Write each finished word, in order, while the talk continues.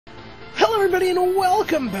everybody, and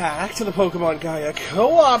welcome back to the Pokemon Gaia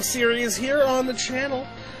co-op series here on the channel.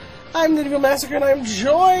 I'm TheMedievalMassacre, and I'm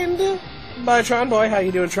joined by Tron Boy. How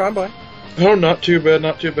you doing, Tron Boy? Oh, not too bad,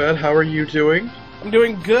 not too bad. How are you doing? I'm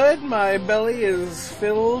doing good. My belly is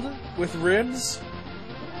filled with ribs.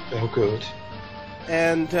 Oh, good.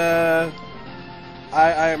 And, I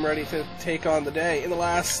am ready to take on the day. In the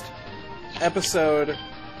last episode,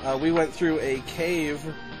 we went through a cave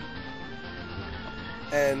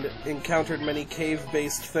and encountered many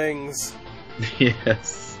cave-based things.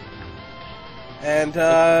 Yes.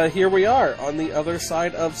 And here we are, on the other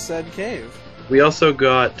side of said cave. We also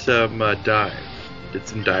got dive. Did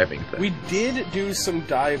some diving things. We did do some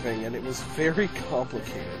diving, and it was very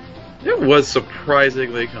complicated. It was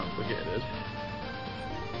surprisingly complicated.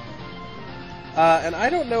 And I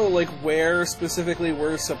don't know, like, where specifically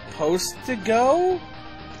we're supposed to go?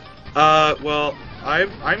 Well,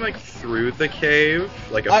 I'm like through the cave,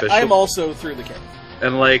 like officially. I'm also through the cave.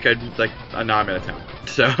 And like now I'm in a town.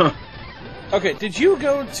 So. Okay, did you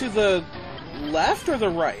go to the left or the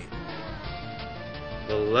right?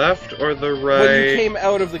 The left or the right? When you came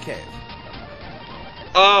out of the cave.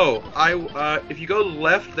 Oh, if you go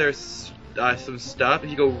left, there's some stuff.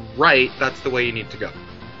 If you go right, that's the way you need to go.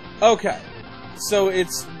 Okay, so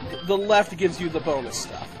it's the left gives you the bonus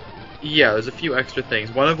stuff. Yeah, there's a few extra things.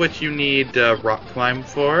 One of which you need rock climb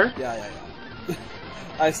for. Yeah.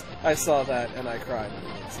 I saw that and I cried on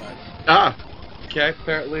the inside. Ah! Okay,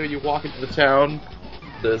 apparently when you walk into the town,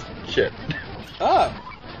 there's shit. Oh.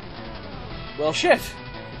 Well, shit.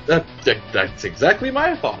 That's exactly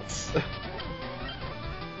my thoughts. Do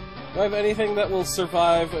I have anything that will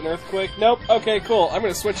survive an earthquake? Nope. Okay, cool. I'm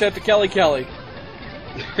gonna switch out to Kelly.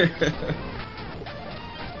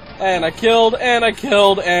 And I killed, and I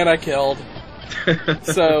killed, and I killed.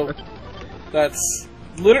 So, it's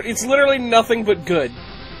literally nothing but good.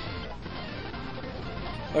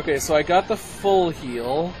 Okay, so I got the full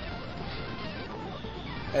heal.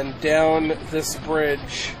 And down this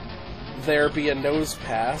bridge, there be a nose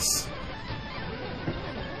pass.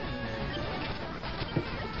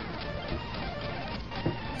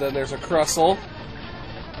 Then there's a Crustle.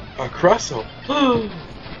 A Crustle?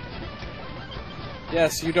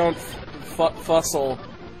 Yes, you don't fussle.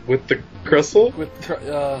 With the Crustle?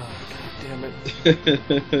 God damn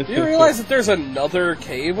it. Do you realize that there's another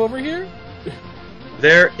cave over here?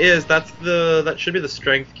 There is. That should be the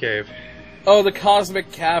Strength Cave. Oh, the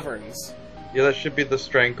Cosmic Caverns. Yeah, that should be the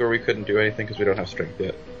Strength, or we couldn't do anything because we don't have Strength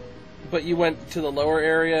yet. But you went to the lower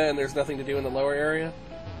area, and there's nothing to do in the lower area?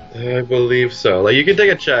 I believe so. Like, you can take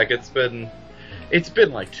a check. It's been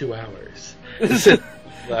like 2 hours.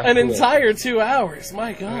 An entire 2 hours,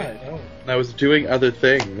 my god. I was doing other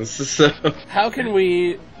things, so... How can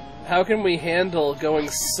we handle going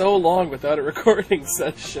so long without a recording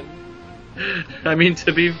session? I mean,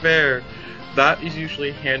 to be fair, that is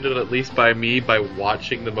usually handled at least by me by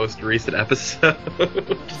watching the most recent episode.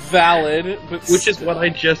 Valid, but which is what I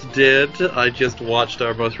just did. I just watched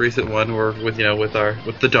our most recent one with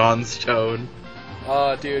the Dawnstone.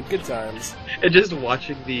 Oh, dude, good times. And just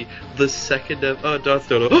watching the second of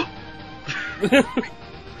Dawnstone.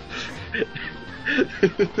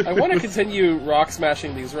 I want to continue rock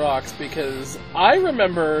smashing these rocks because I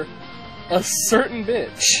remember a certain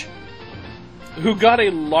bitch who got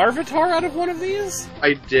a Larvitar out of one of these?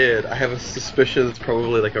 I did. I have a suspicion it's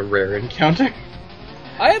probably like a rare encounter.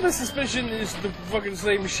 I have a suspicion it's the fucking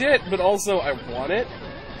same shit, but also I want it.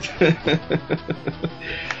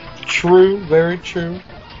 True, very true.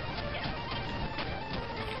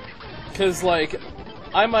 Because, like,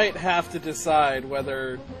 I might have to decide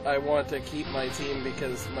whether I want to keep my team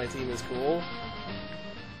because my team is cool.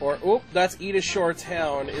 Or, oop, that's Edith Shore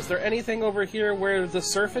Town. Is there anything over here where the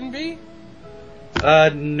surfing be?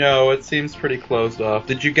 No, it seems pretty closed off.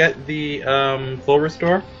 Did you get the, full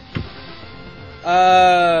restore?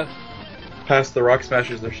 Past the Rock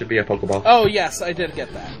Smashers, there should be a Pokeball. Oh, yes, I did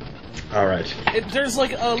get that. Alright. There's,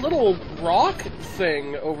 like, a little rock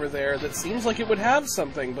thing over there that seems like it would have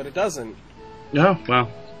something, but it doesn't. No,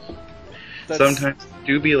 well. Sometimes it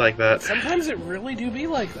do be like that. Sometimes it really do be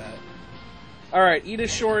like that. Alright,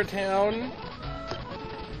 Edith Shore Town.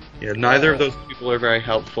 Yeah, neither of those people are very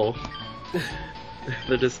helpful.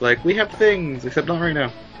 They're just like, we have things, except not right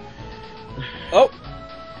now. Oh!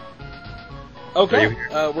 Okay,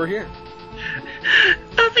 we're here.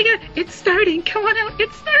 Oh my god, it's starting! Come on out,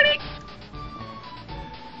 it's starting!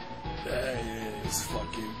 This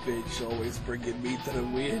fucking bitch always bringing me to the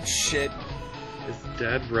weird shit. Is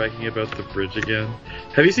Dad bragging about the bridge again?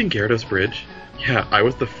 Have you seen Gyarados Bridge? Yeah, I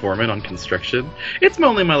was the foreman on construction. It's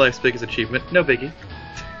only my life's biggest achievement, no biggie.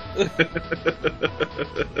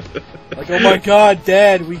 Like, oh my god,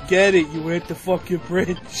 Dad, we get it. You hit the fucking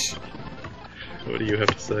bridge. What do you have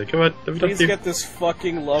to say? Come on, Please get this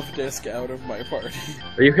fucking love disc out of my party.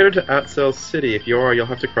 Are you headed to Outsell City? If you are, you'll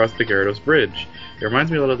have to cross the Gyarados Bridge. It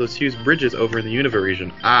reminds me a lot of those huge bridges over in the Unova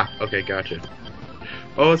region. Ah, okay, gotcha.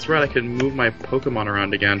 Oh, that's right, I can move my Pokemon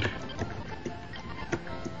around again.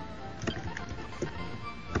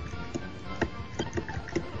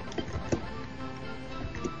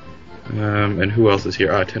 And who else is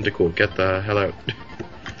here? Ah, Tentacool, get the hell out.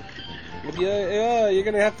 Yeah, you're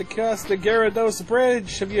gonna have to cross the Gyarados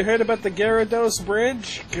Bridge. Have you heard about the Gyarados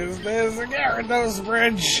Bridge? Cause there's a Gyarados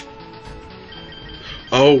Bridge.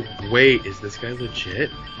 Oh, wait, is this guy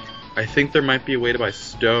legit? I think there might be a way to buy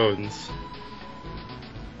stones.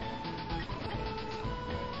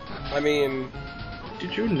 I mean...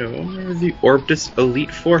 Did you know the Orbis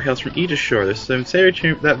Elite Four hails from Edishore?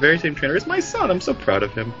 That very same trainer is my son. I'm so proud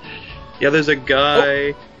of him. Yeah, there's a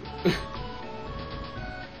guy... Oh.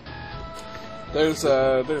 There's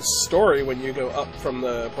a story when you go up from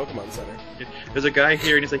the Pokemon Center. There's a guy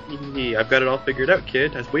here and he's like, I've got it all figured out,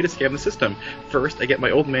 kid. As a way to scam the system. First, I get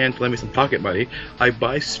my old man to lend me some pocket money. I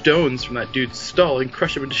buy stones from that dude's stall and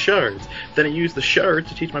crush them into shards. Then I use the shards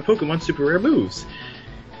to teach my Pokemon super rare moves.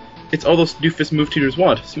 It's all those doofus move tutors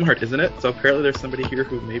want. Smart, isn't it? So apparently there's somebody here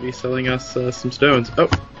who may be selling us some stones. Oh.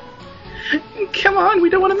 Come on, we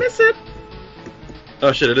don't want to miss it.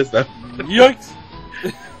 Oh shit, it is though. Yikes!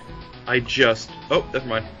 Oh, never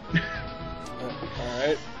mind.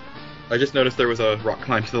 Alright. I just noticed there was a rock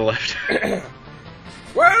climb to the left.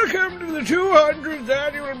 Welcome to the 200th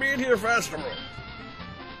Annual Meteor Festival.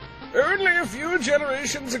 Only a few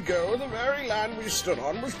generations ago, the very land we stood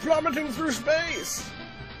on was plummeting through space.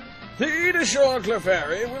 The Edishore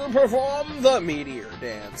Clefairy will perform the Meteor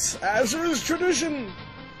Dance, as is tradition.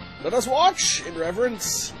 Let us watch in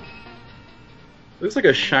reverence. Looks like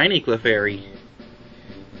a shiny Clefairy.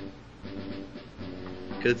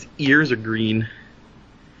 Because its ears are green.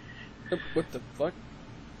 What the fuck?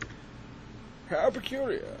 How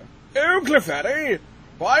peculiar. Oh, Clefairy!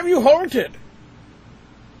 Why have you halted?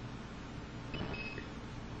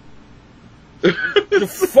 The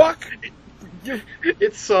fuck?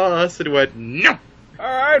 It saw us and went, no!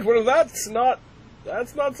 Alright, well that's not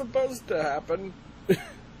supposed to happen.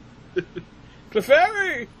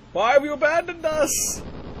 Clefairy! Why have you abandoned us?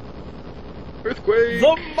 Earthquake!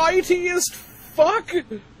 The mightiest fuck!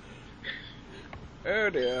 Oh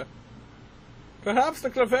dear. Perhaps the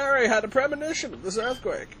Clefairy had a premonition of this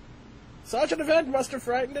earthquake. Such an event must have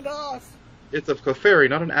frightened it off. It's a Clefairy,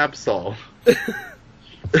 not an Absol.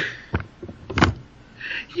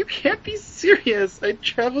 You can't be serious. I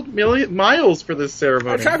traveled miles for this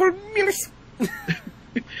ceremony. I traveled miles.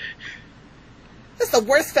 This is the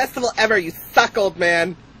worst festival ever, you suck, old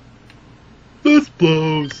man. This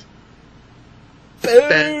blows.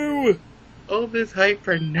 Boo! All this hype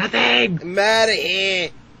for nothing. I'm out of here.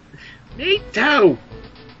 Me too.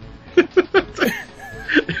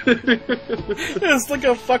 It's like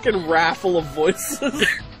a fucking raffle of voices.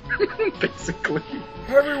 Basically.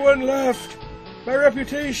 Everyone left. My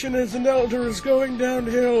reputation as an elder is going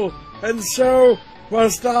downhill, and so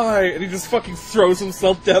must I. And he just fucking throws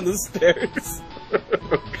himself down the stairs.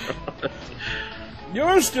 Oh, God.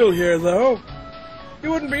 You're still here, though. You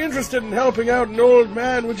wouldn't be interested in helping out an old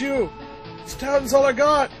man, would you? This town's all I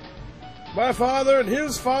got. My father and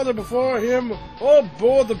his father before him all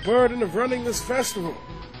bore the burden of running this festival.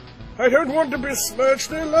 I don't want to besmirch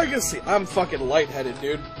their legacy. I'm fucking lightheaded,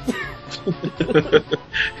 dude.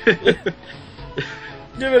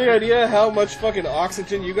 Do you have any idea how much fucking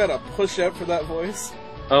oxygen you gotta push out for that voice?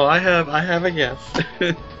 Oh, I have a guess.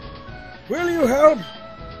 Will you help?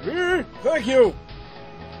 Thank you.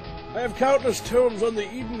 I have countless tomes on the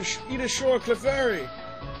Edishore Clefairy.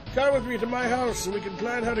 Come with me to my house and we can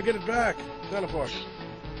plan how to get it back. Teleport.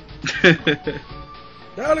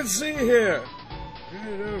 Now let's see here.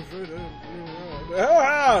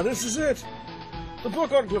 Ah, this is it. The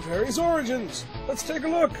book on Clefairy's origins. Let's take a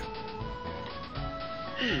look.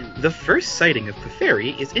 The first sighting of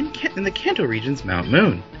Clefairy is in the Kanto region's Mount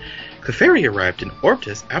Moon. Clefairy arrived in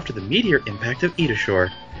Orptus after the meteor impact of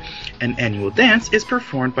Edishore. An annual dance is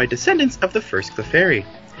performed by descendants of the first Clefairy.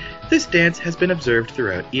 This dance has been observed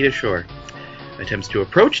throughout Edishore. Attempts to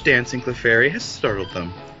approach dancing Clefairy has startled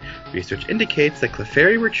them. Research indicates that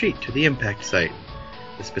Clefairy retreat to the impact site.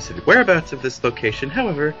 The specific whereabouts of this location,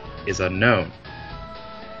 however, is unknown.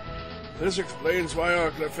 This explains why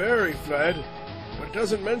our Clefairy fled, but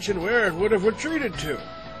doesn't mention where it would have retreated to.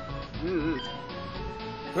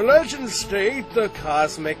 The legends state the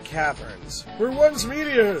cosmic caverns were once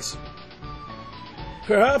meteors.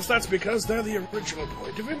 Perhaps that's because they're the original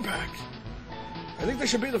point of impact. I think they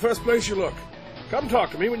should be the first place you look. Come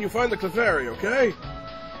talk to me when you find the Clefairy, okay?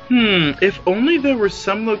 If only there were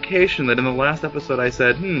some location that in the last episode I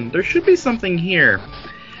said, there should be something here.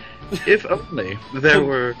 If only there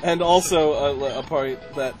were... And also a point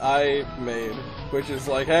that I made, which is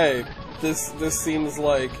like, hey, this seems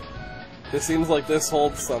like this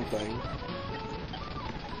holds something.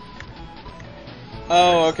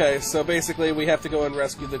 Oh, okay, so basically we have to go and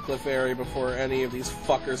rescue the Clefairy before any of these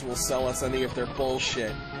fuckers will sell us any of their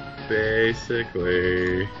bullshit.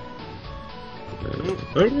 Basically. I'm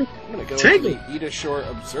gonna go to the Edith Shore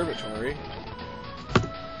Observatory.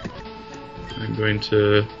 I'm going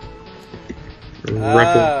to...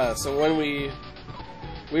 so when we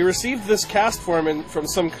received this cast form from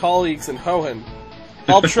some colleagues in Hoedown.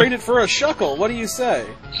 I'll trade it for a shuckle, what do you say?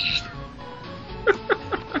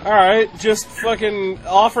 Alright, just fucking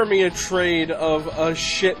offer me a trade of a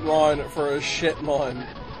shitmon for a shitmon.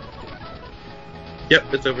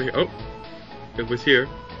 Yep, it's over here. Oh, it was here.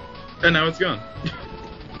 And now it's gone.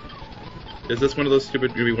 Is this one of those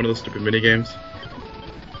stupid mini games?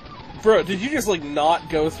 Bro, did you just like not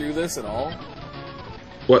go through this at all?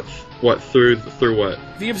 What through what?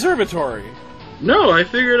 The observatory. No, I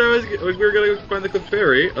figured we were gonna go find the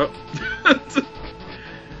Clefairy. Oh.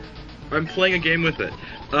 I'm playing a game with it.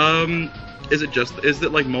 Is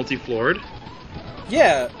it like multi-floored?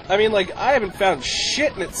 Yeah, I mean like I haven't found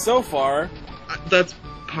shit in it so far. That's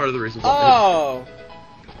part of the reason why. Oh!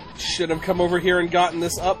 Should have come over here and gotten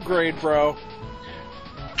this upgrade, bro.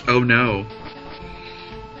 Oh no.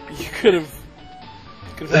 You could have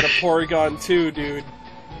had a Porygon too, dude.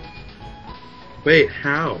 Wait,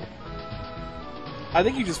 how? I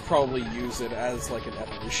think you just probably use it as like an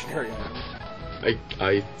evolutionary item.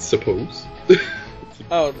 I suppose.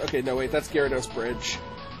 Oh, okay, no wait, that's Gyarados Bridge.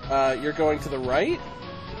 You're going to the right?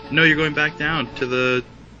 No, you're going back down to the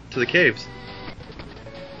caves.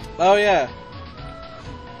 Oh yeah.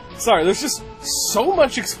 Sorry, there's just so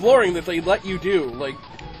much exploring that they let you do. Like,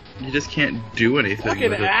 you just can't do anything.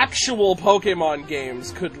 Fucking actual Pokemon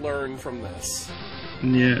games could learn from this.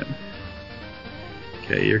 Yeah.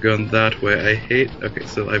 Okay, you're going that way. Okay,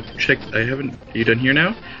 so I've checked. Are you done here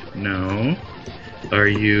now? No. Are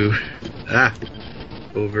you...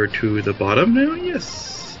 over to the bottom now?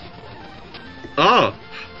 Yes. Oh!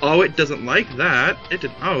 Oh, it doesn't like that. It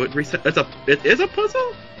reset. It is a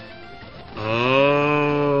puzzle?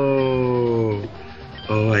 Oh.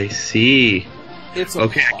 Oh, I see. It's a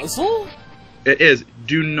puzzle? It is.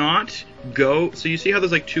 Do not go... So you see how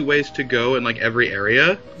there's like 2 ways to go in like every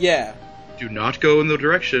area? Yeah. Do not go in the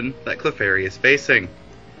direction that Clefairy is facing.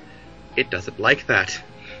 It doesn't like that.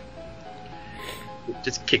 It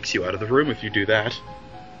just kicks you out of the room if you do that.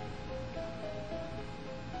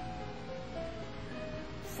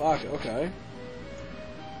 Fuck, okay.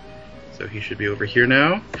 So he should be over here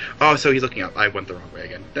now. Oh, so he's looking up. I went the wrong way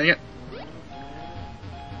again. Dang it.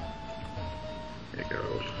 There you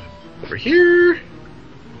go. Over here.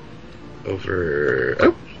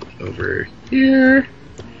 Over here.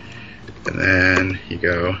 And then you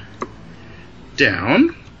go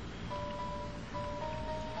down.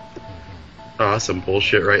 Oh, some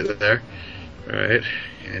bullshit right there. Alright,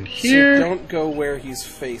 and here... So don't go where he's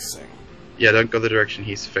facing. Yeah, don't go the direction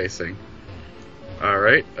he's facing.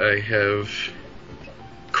 Alright, I have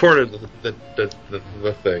cornered the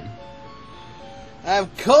thing.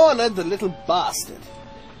 I've cornered the little bastard.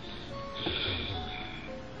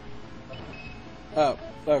 Oh,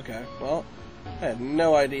 okay, well... I had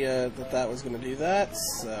no idea that was going to do that,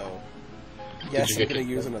 so... Yes, I'm going to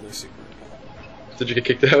use another super. Did you get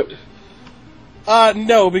kicked out?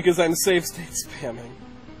 No, because I'm save state spamming.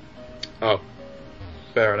 Oh.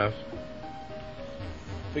 Fair enough.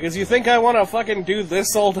 Because you think I want to fucking do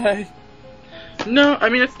this all day? No, I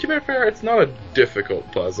mean, to be fair, it's not a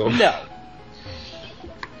difficult puzzle. No.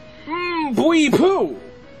 Boy poo!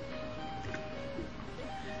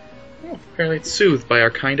 Oh, apparently it's soothed by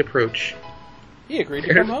our kind approach. He agreed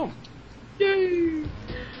to come home. Yay!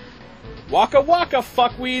 Waka waka,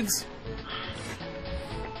 fuckweeds!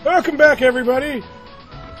 Welcome back, everybody!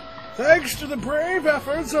 Thanks to the brave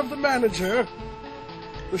efforts of the manager,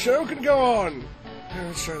 the show can go on.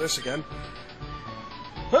 Let's try this again.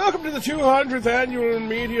 Welcome to the 200th Annual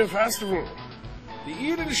Media Festival. The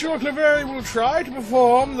Edith Shore Clefairy will try to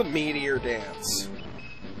perform the Meteor Dance.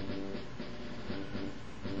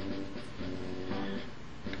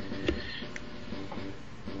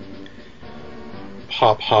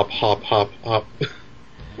 Hop, hop, hop, hop, hop.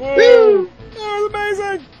 Whoa! Woo! That was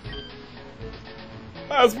amazing!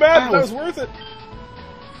 That was mad, that was worth it!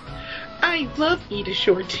 Ow! I love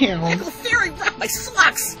Edashore Town. Clefairy wrecked my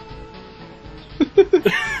socks!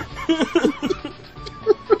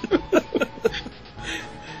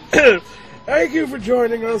 Thank you for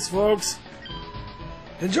joining us, folks.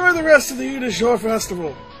 Enjoy the rest of the Edashore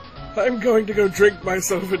Festival. I'm going to go drink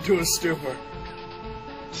myself into a stupor.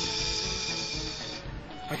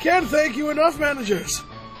 I can't thank you enough, managers.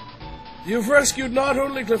 You've rescued not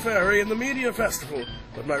only Clefairy and the Media Festival,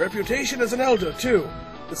 but my reputation as an elder, too,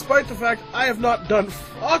 despite the fact I have not done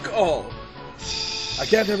fuck all. I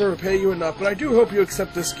can't ever repay you enough, but I do hope you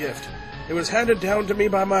accept this gift. It was handed down to me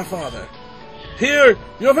by my father. Here,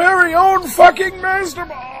 your very own fucking Master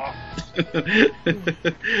Ball!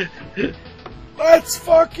 Let's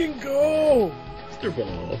fucking go! Master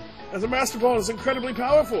Ball. As a Master Ball is incredibly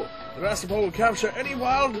powerful, the Master Ball will capture any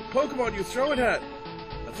wild Pokemon you throw it at.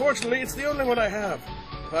 Unfortunately, it's the only one I have.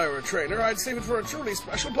 If I were a trainer, I'd save it for a truly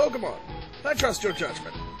special Pokemon. I trust your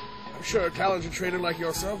judgment. I'm sure a talented trainer like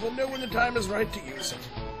yourself will know when the time is right to use it.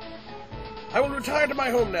 I will retire to my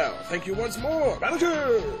home now. Thank you once more,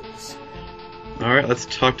 managers! Alright, let's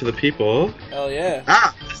talk to the people. Hell yeah.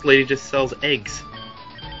 Ah! This lady just sells eggs.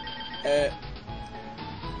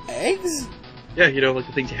 Eggs? Yeah, you know, like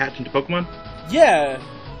the things you hatch into Pokemon? Yeah.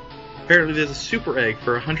 Apparently there's a super egg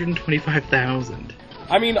for 125,000.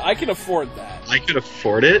 I mean, I can afford that. I could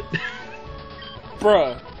afford it?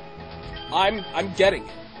 Bruh. I'm getting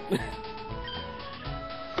it.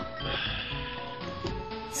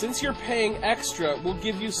 Since you're paying extra, we'll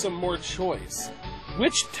give you some more choice.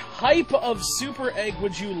 Which type of super egg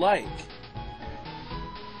would you like?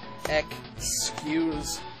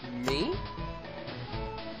 Excuse me?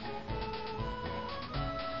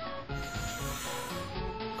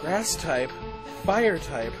 Grass type, fire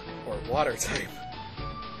type, or water type?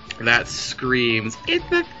 That screams, it's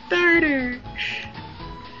a starter!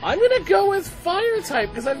 I'm gonna go with fire type,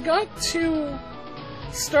 because I've got 2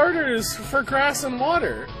 starters for grass and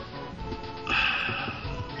water.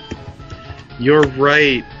 You're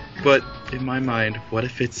right, but in my mind, what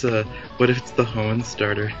if it's the Hoenn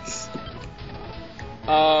starters?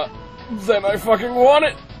 Then I fucking want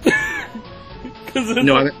it! Because it's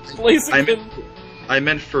No, I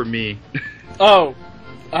meant for me. Oh.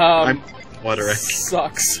 I'm water egg.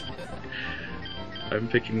 Sucks. I'm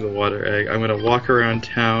picking the water egg. I'm gonna walk around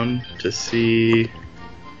town to see...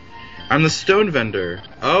 I'm the stone vendor.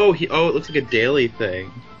 Oh, it looks like a daily thing.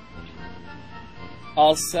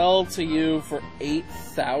 I'll sell to you for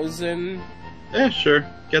 8,000. Yeah, sure.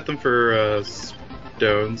 Get them for,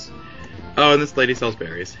 stones. Oh, and this lady sells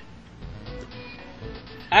berries.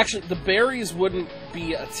 Actually, the berries wouldn't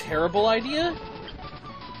be a terrible idea.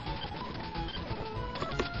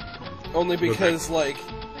 Only because, like,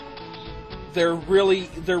 they're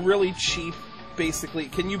really cheap, basically.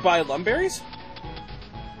 Can you buy lumberries?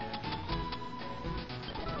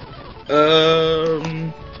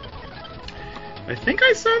 I think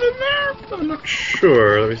I saw them there, but I'm not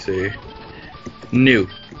sure. Let me see. New.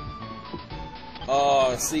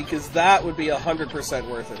 Oh, see, because that would be 100%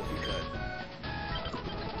 worth it if you could.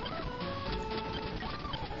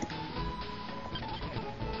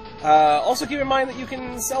 Also keep in mind that you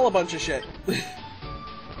can sell a bunch of shit.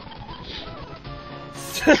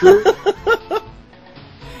 True.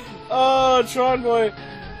 Oh, Tron Boy.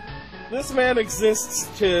 This man exists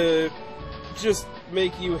to just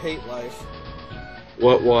make you hate life.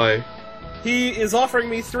 What, why? He is offering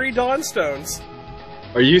me 3 Dawnstones.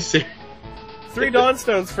 Are you serious? 3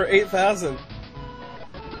 Dawnstones for 8,000.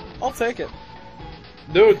 I'll take it.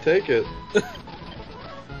 No, take it.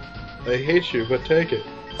 I hate you, but take it.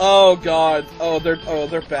 Oh god. Oh,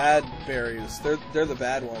 they're bad berries. They're the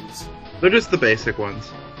bad ones. They're just the basic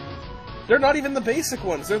ones. They're not even the basic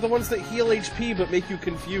ones. They're the ones that heal HP but make you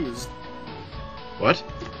confused. What?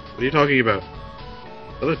 What are you talking about?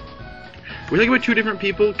 We're talking about 2 different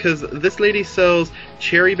people, because this lady sells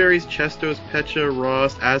cherry berries, Chestos, Pecha,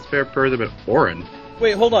 Ross, Asper, Pertham, and Oran.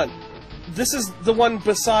 Wait, hold on. This is the one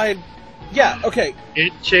beside... Yeah, okay.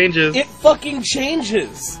 It changes. It fucking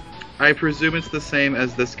changes! I presume it's the same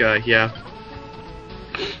as this guy, yeah.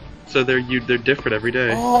 So they're different every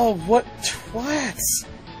day. Oh, what twats!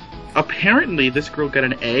 Apparently, this girl got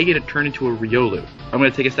an egg and it turned into a Riolu. I'm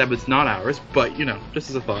gonna take a stab, it's not ours, but, you know, just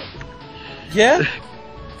as a thought. Yeah?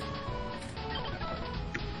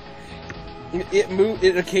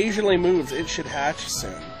 It occasionally moves. It should hatch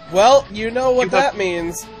soon. Well, you know what that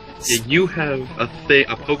means. Yeah, you have a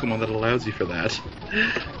Pokemon that allows you for that.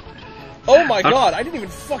 Oh my god, I didn't even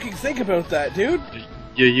fucking think about that, dude.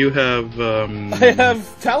 Yeah, you have, I have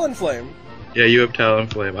Talonflame. Yeah, you have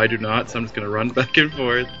Talonflame. I do not, so I'm just gonna run back and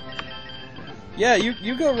forth. Yeah,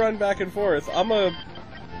 you go run back and forth. I'm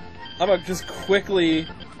I'm gonna just quickly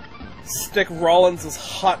stick Rollins'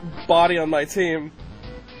 hot body on my team.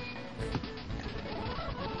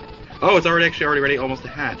 Oh, it's already ready, almost to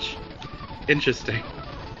hatch. Interesting.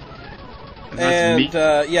 And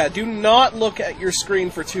yeah, do not look at your screen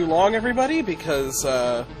for too long, everybody, because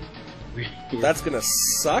that's gonna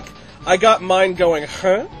suck. I got mine going,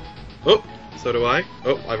 huh? Oh, so do I.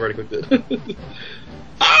 Oh, I've already clicked it.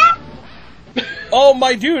 Ah! Oh,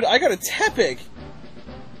 my dude, I got a Tepic!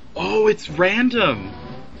 Oh, it's random.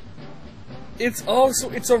 It's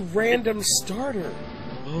a random starter.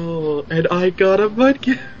 Oh, and I got a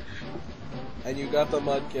Mudkip. And you got the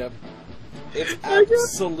Mudkip. It's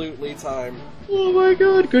absolutely time. Oh my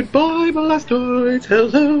god, goodbye, Blastoids.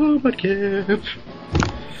 Hello, Mudkip.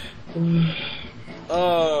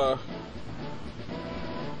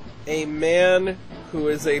 A man who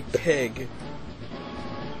is a pig.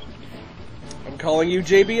 I'm calling you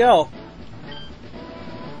JBL.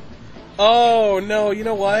 Oh, no, you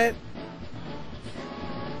know what?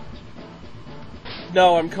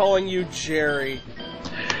 No, I'm calling you Jerry.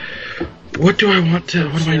 What do I want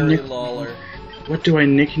to... Jerry Lawler. What do I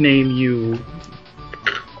nickname you?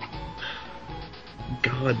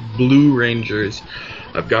 God, Blue Rangers.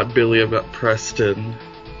 I've got Billy, I've got Preston.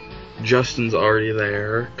 Justin's already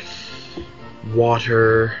there.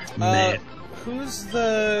 Water, man. Who's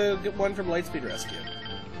the one from Lightspeed Rescue?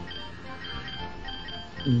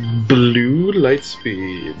 Blue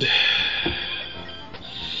Lightspeed.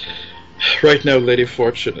 Right now, Lady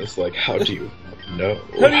Fortune is like, how do you know?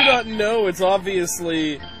 How do you not know? It's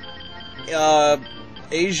obviously,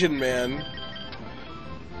 Asian man.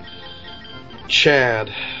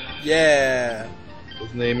 Chad. Yeah.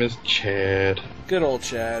 His name is Chad. Good old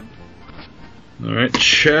Chad. Alright,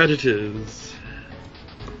 Chad it is.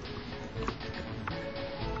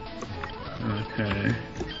 Okay.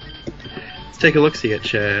 Let's take a look-see at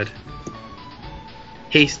Chad.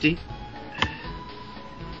 Hasty.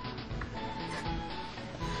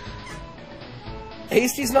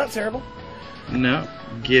 Hasty's not terrible. No.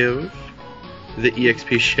 Give the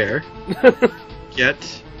EXP share.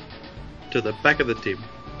 Get to the back of the team.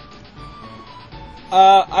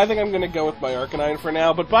 I think I'm gonna go with my Arcanine for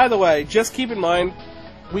now, but by the way, just keep in mind,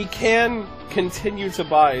 we can continue to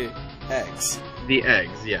buy eggs. The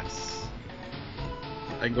eggs, yes.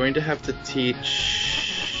 I'm going to have to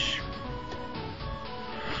teach...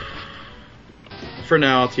 For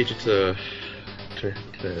now, I'll teach it to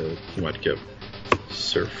Mudkip.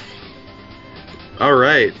 Surf.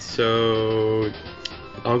 Alright, so...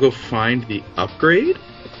 I'll go find the upgrade?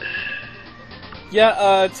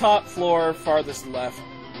 Yeah, top floor, farthest left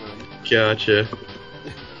room. Gotcha.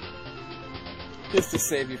 Just to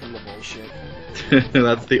save you from the bullshit.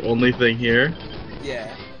 That's the only thing here?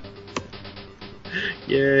 Yeah.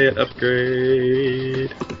 Yay, an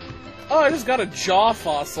upgrade. Oh, I just got a jaw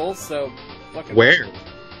fossil, so... Fucking Where?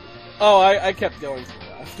 Oh, I kept going to the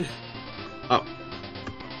left. Oh.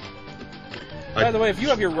 By the way, if you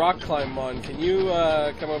have your rock climb on, can you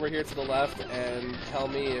come over here to the left and tell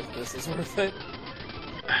me if this is worth it?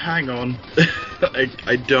 Hang on.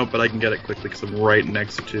 I don't, but I can get it quickly because I'm right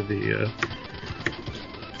next to the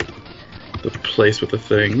place with the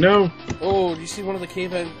thing. No! Oh, do you see one of the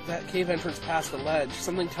that cave entrance past the ledge?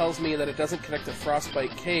 Something tells me that it doesn't connect to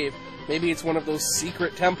Frostbite Cave. Maybe it's one of those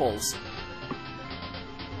secret temples.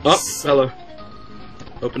 Oh, hello.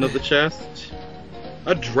 Open up the chest.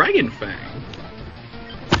 A Dragon Fang!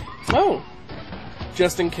 Oh!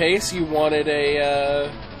 Just in case you wanted a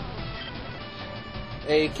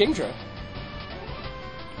Kingdra.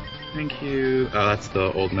 Thank you. Oh, that's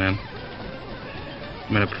the old man.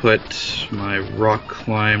 I'm gonna put my rock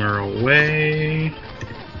climber away.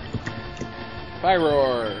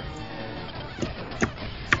 Pyroar!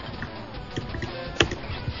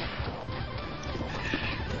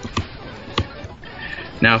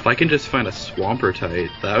 Now, if I can just find a Swampert,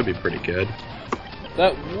 that would be pretty good.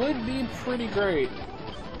 That would be pretty great.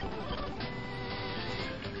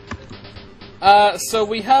 So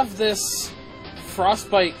we have this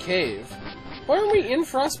Frostbite Cave. Why are we in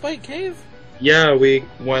Frostbite Cave? Yeah, we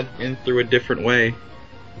went in through a different way.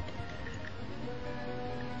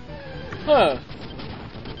 Huh.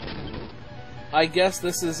 I guess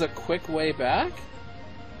this is a quick way back?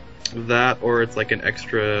 That, or it's like an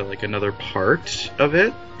extra, like another part of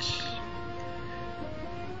it.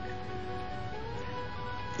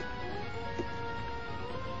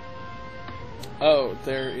 Oh,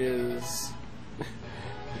 there is...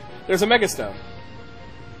 There's a Megastone.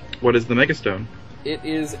 What is the Megastone? It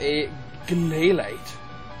is a Gnalite.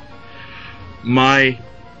 My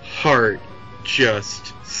heart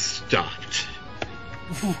just stopped.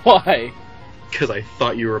 Why? Because I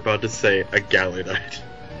thought you were about to say a Gallodite.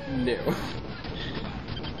 No.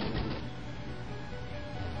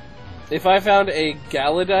 If I found a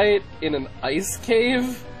Gallodite in an ice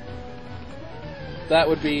cave, that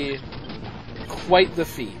would be quite the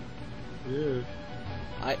feat. Yeah.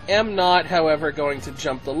 I am not, however, going to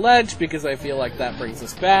jump the ledge because I feel like that brings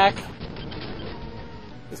us back.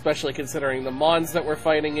 Especially considering the mons that we're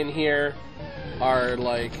fighting in here are,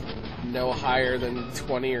 like, no higher than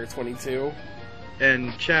 20 or 22.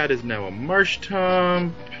 And Chad is now a Marsh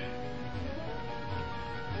Tom.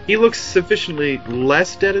 He looks sufficiently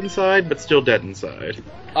less dead inside, but still dead inside.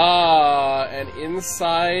 And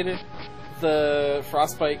inside the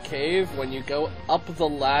Frostbite Cave, when you go up the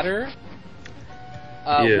ladder,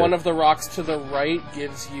 one of the rocks to the right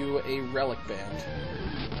gives you a relic band.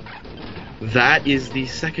 That is the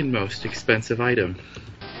second most expensive item.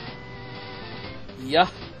 Yeah.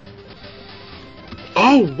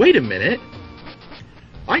 Oh, wait a minute!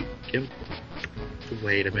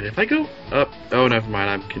 Wait a minute, if I go up... Oh, never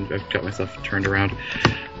mind, I've got myself turned around.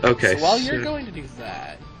 Okay, so while you're going to do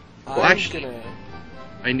that, well, actually,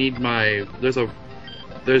 I need my...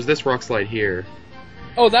 There's this rock slide here.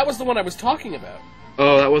 Oh, that was the one I was talking about.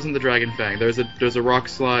 Oh, that wasn't the Dragon Fang. There's a rock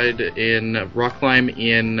slide rock climb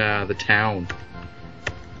in the town.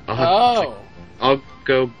 I'll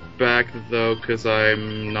go back though, because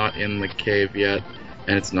I'm not in the cave yet,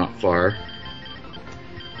 and it's not far.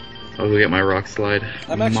 I'll go get my rock slide.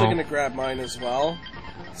 I'm actually going to grab mine as well,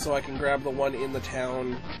 so I can grab the one in the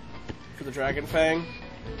town for the Dragon Fang.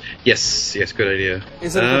 Yes, good idea.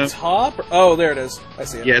 Is it at the top? Oh, there it is. I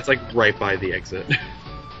see it. Yeah, it's like right by the exit.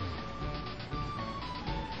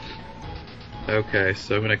 Okay,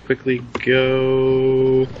 so I'm gonna quickly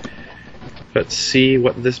go... Let's see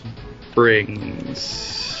what this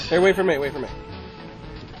brings. Hey, wait for me.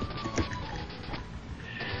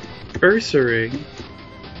 Ursaring.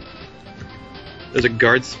 There's a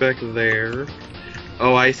guard spec there.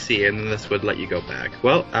 Oh, I see, and then this would let you go back.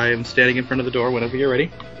 Well, I am standing in front of the door whenever you're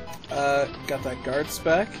ready. Got that guard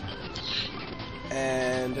spec.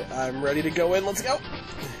 And I'm ready to go in. Let's go!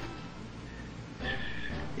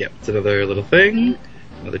 Yep, it's another little thing.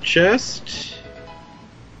 Another chest.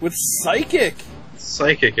 With Psychic!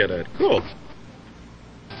 Psychic in it. Cool.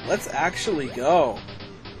 Let's actually go.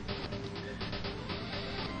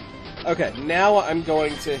 Okay, now I'm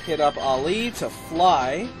going to hit up Ali to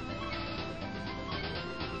fly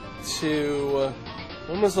to...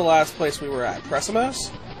 When was the last place we were at? Pressimos?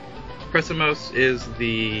 Pressimos is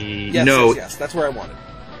the... Yes, that's where I wanted.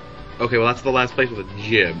 Okay, well that's the last place with a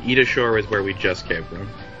gym. Ida Shore is where we just came from.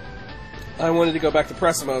 I wanted to go back to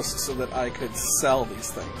Pressimos so that I could sell these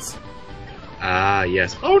things. Ah,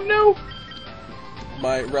 yes. Oh no!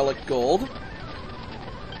 My relic gold.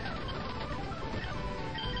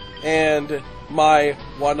 And my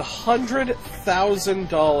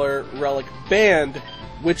 $100,000 relic band,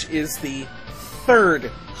 which is the third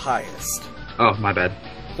highest. Oh, my bad.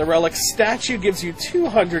 The relic statue gives you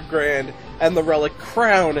 200 grand, and the relic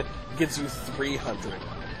crown gives you 300.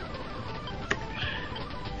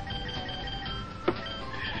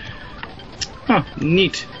 Huh,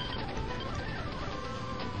 neat.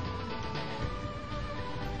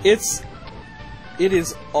 It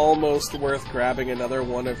is almost worth grabbing another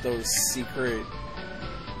one of those secret,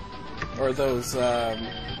 or those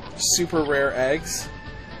super rare eggs.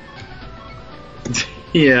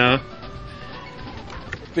 Yeah.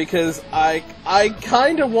 Because I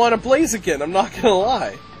kind of want a Blaziken, I'm not gonna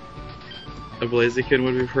lie. A Blaziken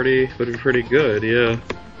would be pretty good, yeah.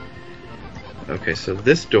 Okay, so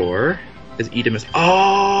this door is Edemus.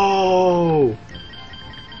 Oh!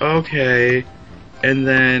 Okay. And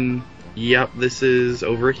then, yep, this is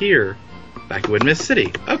over here. Back in Windmist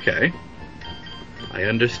City. Okay. I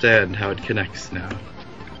understand how it connects now.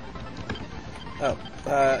 Oh,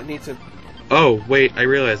 I need to... Oh, wait, I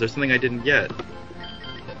realized there's something I didn't get.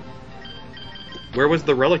 Where was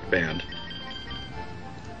the relic band?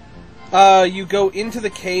 You go into the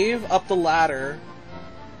cave, up the ladder,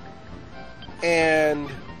 and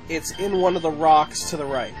it's in one of the rocks to the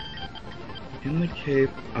right. In the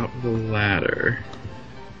cave, up the ladder.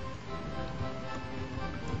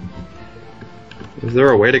 Is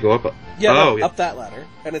there a way to go up? Yeah, oh, no, up that ladder,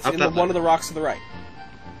 and it's up in ladder. one of the rocks to the right.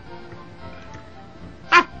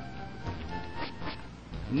 Ah!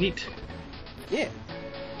 Neat. Yeah.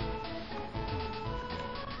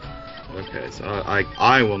 Okay, so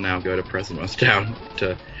I will now go to Pressimos Town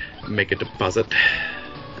to make a deposit.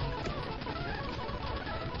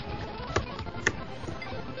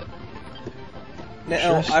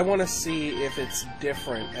 Now, I want to see if it's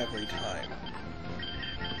different every time.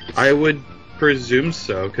 I would presume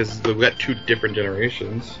so, because we've got 2 different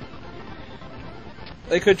generations.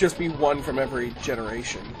 They could just be one from every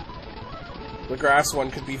generation. The grass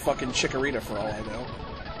one could be fucking Chikorita for all I know.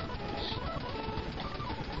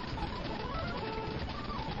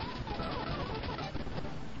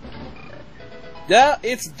 Yeah,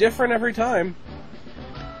 it's different every time.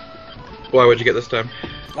 Why would you get this time?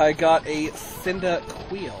 I got a Thinda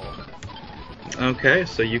Queel. Okay,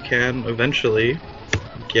 so you can eventually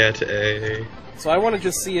get a... So I want to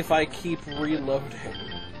just see if I keep reloading.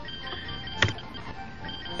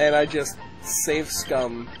 And I just save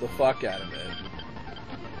scum the fuck out of it.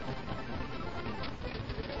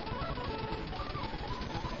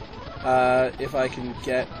 If I can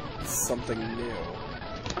get something new.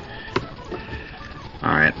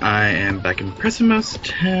 Alright, I am back in Pressimos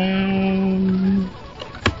Town.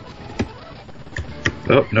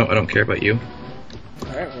 Oh, no, I don't care about you.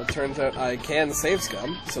 Alright, well it turns out I can save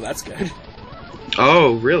scum, so that's good.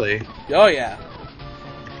 Oh, really? Oh yeah.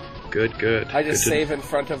 Good, good. I just save in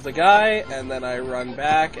front of the guy, and then I run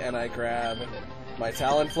back, and I grab my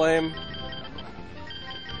Talonflame.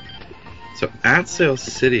 So, Atsail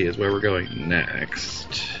City is where we're going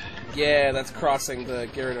next. Yeah, that's crossing the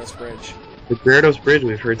Gyarados Bridge. The Gyarados Bridge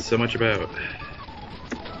we've heard so much about.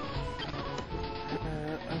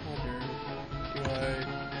 I wonder,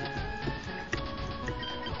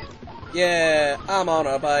 Yeah, I'm on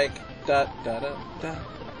a bike. Da da da da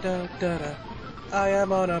da da da. I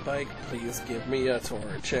am on a bike. Please give me a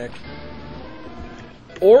Torchic.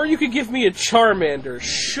 Or you could give me a Charmander.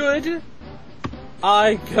 Should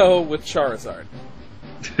I go with Charizard?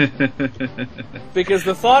 Because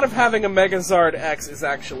the thought of having a Megazard X is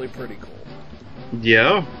actually pretty cool.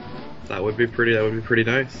 Yeah, that would be pretty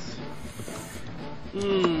nice.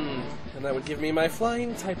 And that would give me my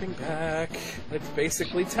flying typing back. It's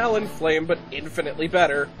basically Talonflame, but infinitely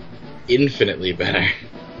better. Infinitely better.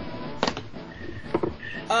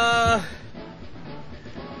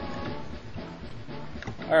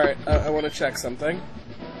 Alright, I want to check something.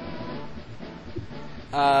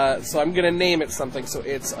 So I'm gonna name it something. So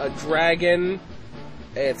it's a dragon,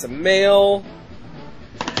 it's a male,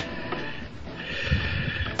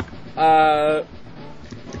 I'm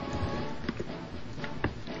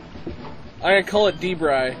gonna call it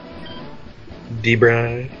Debray.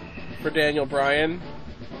 Debray. For Daniel Bryan.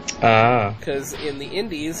 Ah. Because in the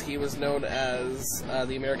Indies, he was known as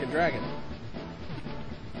the American Dragon.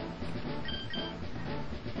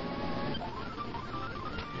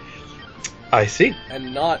 I see.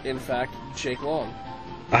 And not, in fact, Jake Long.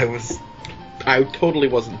 I totally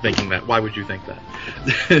wasn't thinking that. Why would you think that?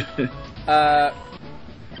 Now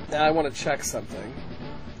I want to check something.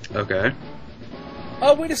 Okay.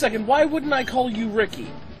 Oh, wait a second. Why wouldn't I call you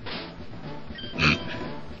Ricky?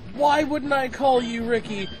 Why wouldn't I call you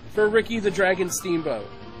Ricky for Ricky the Dragon Steamboat?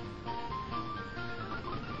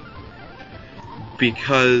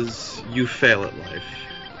 Because you fail at life.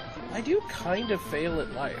 I do kind of fail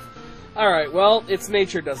at life. Alright, well, its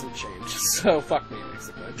nature doesn't change, so fuck me,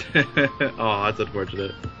 basically. Aw, that's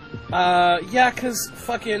unfortunate. Yeah, 'cause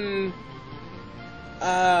fucking...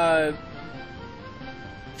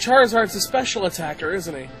 Charizard's a special attacker,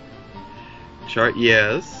 isn't he?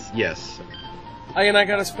 Yes. And I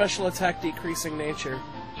got a special attack decreasing nature.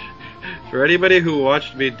 For anybody who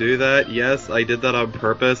watched me do that, yes, I did that on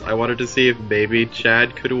purpose. I wanted to see if maybe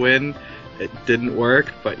Chad could win. It didn't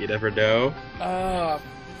work, but you never know.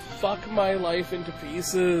 Fuck my life into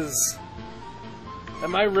pieces.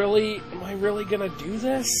 Am I really gonna do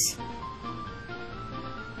this?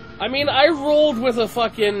 I mean, I rolled with a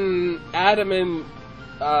fucking adamant,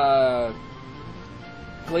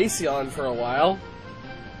 Glaceon for a while.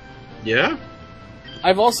 Yeah?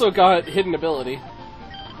 I've also got hidden ability.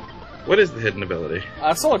 What is the hidden ability?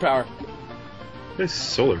 Solar power. What is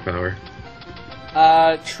solar power?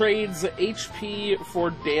 Trades HP for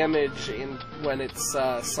damage when it's,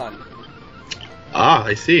 sun. Ah,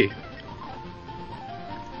 I see.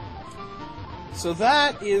 So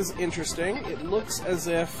that is interesting. It looks as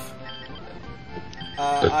if,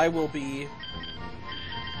 I will be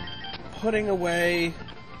putting away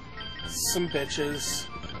some bitches.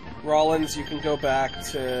 Rollins, you can go back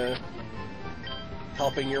to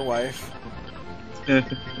helping your wife.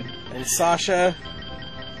 And Sasha,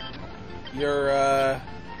 you're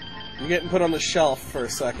getting put on the shelf for a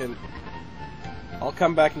second. I'll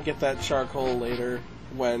come back and get that charcoal later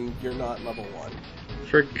when you're not level 1.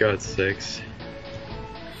 For God's sakes.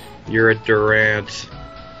 You're a Durant.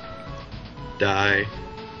 Die.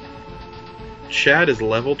 Chad is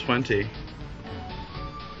level 20.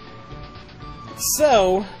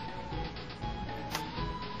 So,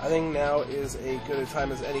 I think now is a good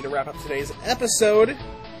time as any to wrap up today's episode.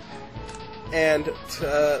 And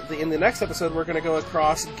in the next episode, we're going to go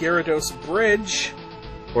across Gyarados Bridge.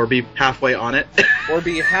 Or be halfway on it. Or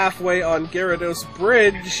be halfway on Gyarados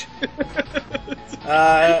Bridge.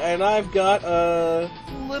 And I've got a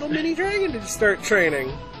little mini dragon to start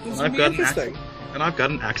training. This is interesting. And I've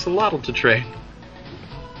got an axolotl to train.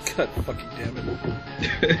 God fucking damn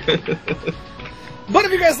it. But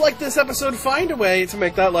if you guys like this episode, find a way to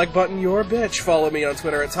make that like button your bitch. Follow me on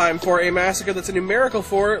Twitter at Time4A That's a numerical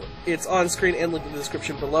 4. It's on screen and linked in the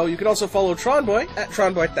description below. You can also follow Tronboy at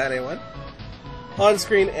TronBoy.A1. On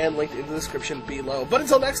screen and linked in the description below. But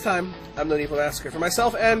until next time, I'm TheMedievalMassacre for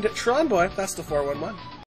myself and Tronboy. That's the 411.